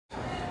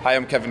Hi,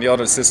 I'm Kevin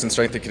Neeld, Assistant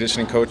Strength and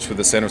Conditioning Coach with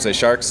the San Jose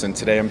Sharks, and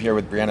today I'm here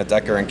with Brianna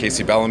and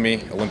Kacey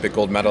Bellamy, Olympic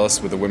gold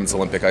medalists with the Women's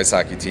Olympic Ice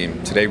Hockey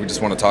Team. Today we just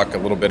want to talk a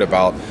little bit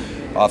about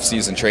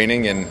off-season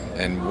training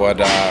and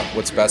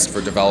what's best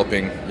for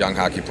developing young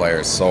hockey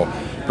players. So,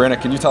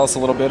 Brianna, can you tell us a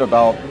little bit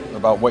about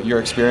what your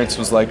experience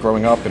was like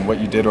growing up and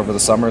what you did over the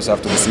summers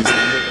after the season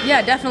ended?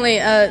 Yeah, definitely.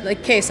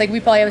 Like Case, we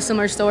probably have a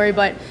similar story,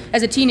 but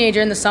as a teenager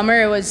in the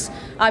summer, it was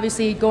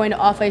obviously going to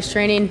off-ice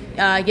training,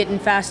 getting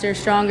faster,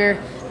 stronger,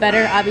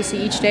 better,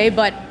 obviously each day,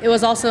 but it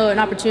was also an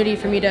opportunity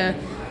for me to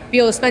be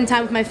able to spend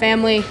time with my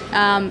family,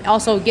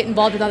 also get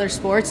involved with other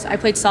sports. I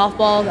played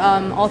softball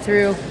all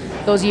through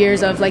those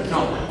years of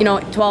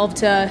 12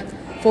 to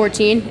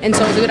 14, and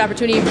so it was a good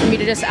opportunity for me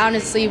to just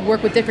honestly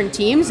work with different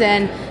teams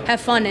and have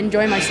fun,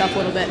 enjoy myself a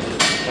little bit.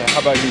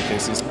 How about you,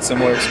 Kacey?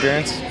 Similar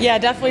experience? Yeah,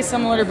 definitely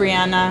similar to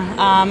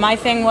Brianna. My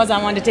thing was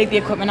I wanted to take the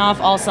equipment off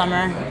all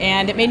summer,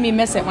 and it made me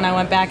miss it when I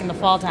went back in the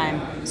fall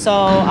time. So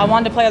I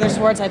wanted to play other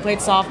sports. I played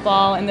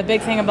softball, and the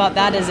big thing about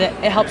that is it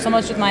helped so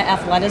much with my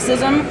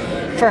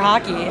athleticism for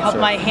hockey. It helped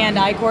my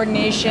hand-eye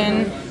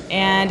coordination,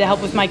 and it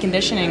helped with my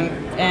conditioning.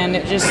 And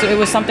it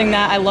was something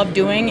that I loved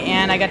doing,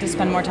 and I got to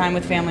spend more time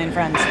with family and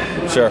friends.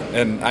 Sure,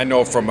 and I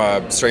know from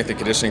a strength and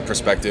conditioning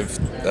perspective,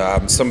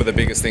 some of the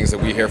biggest things that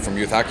we hear from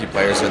youth hockey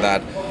players are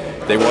that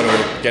they want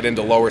to get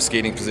into lower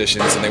skating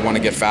positions and they want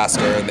to get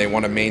faster and they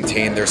want to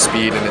maintain their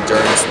speed and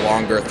endurance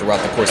longer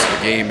throughout the course of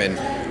the game. And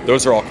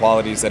those are all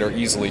qualities that are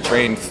easily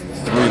trained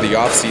through the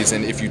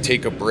off-season if you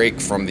take a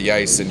break from the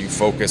ice and you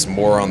focus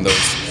more on those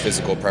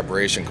physical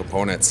preparation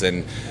components.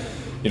 And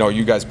you know,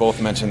 you guys both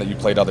mentioned that you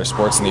played other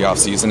sports in the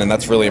off-season, and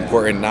that's really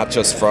important, not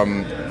just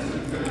from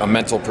a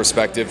mental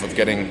perspective of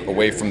getting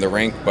away from the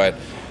rink, but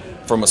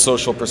from a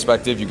social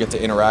perspective. You get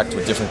to interact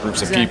with different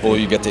groups of people,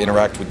 you get to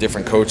interact with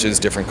different coaches,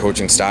 different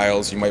coaching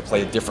styles. You might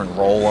play a different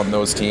role on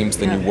those teams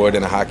than you would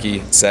in a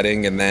hockey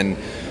setting, and then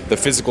the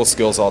physical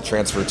skills all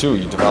transfer too.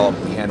 You develop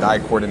hand-eye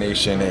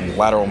coordination and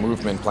lateral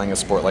movement playing a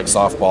sport like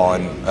softball,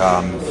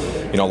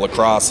 and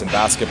lacrosse and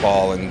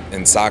basketball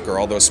and soccer.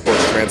 All those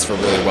sports transfer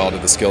really well to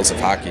the skills of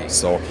hockey.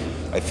 So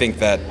I think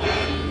that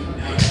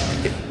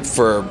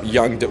for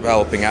young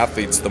developing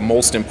athletes, the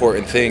most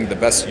important thing, the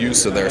best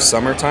use of their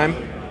summertime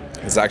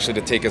is actually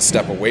to take a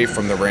step away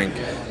from the rink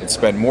and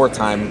spend more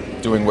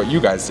time doing what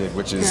you guys did,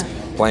 which is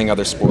playing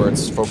other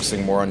sports,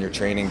 focusing more on your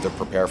training to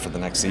prepare for the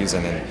next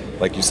season. And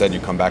like you said,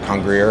 you come back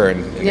hungrier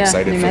and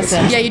excited for the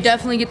season. Yeah, you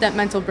definitely get that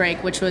mental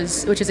break, which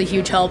is a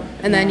huge help,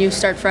 and then you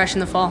start fresh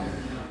in the fall.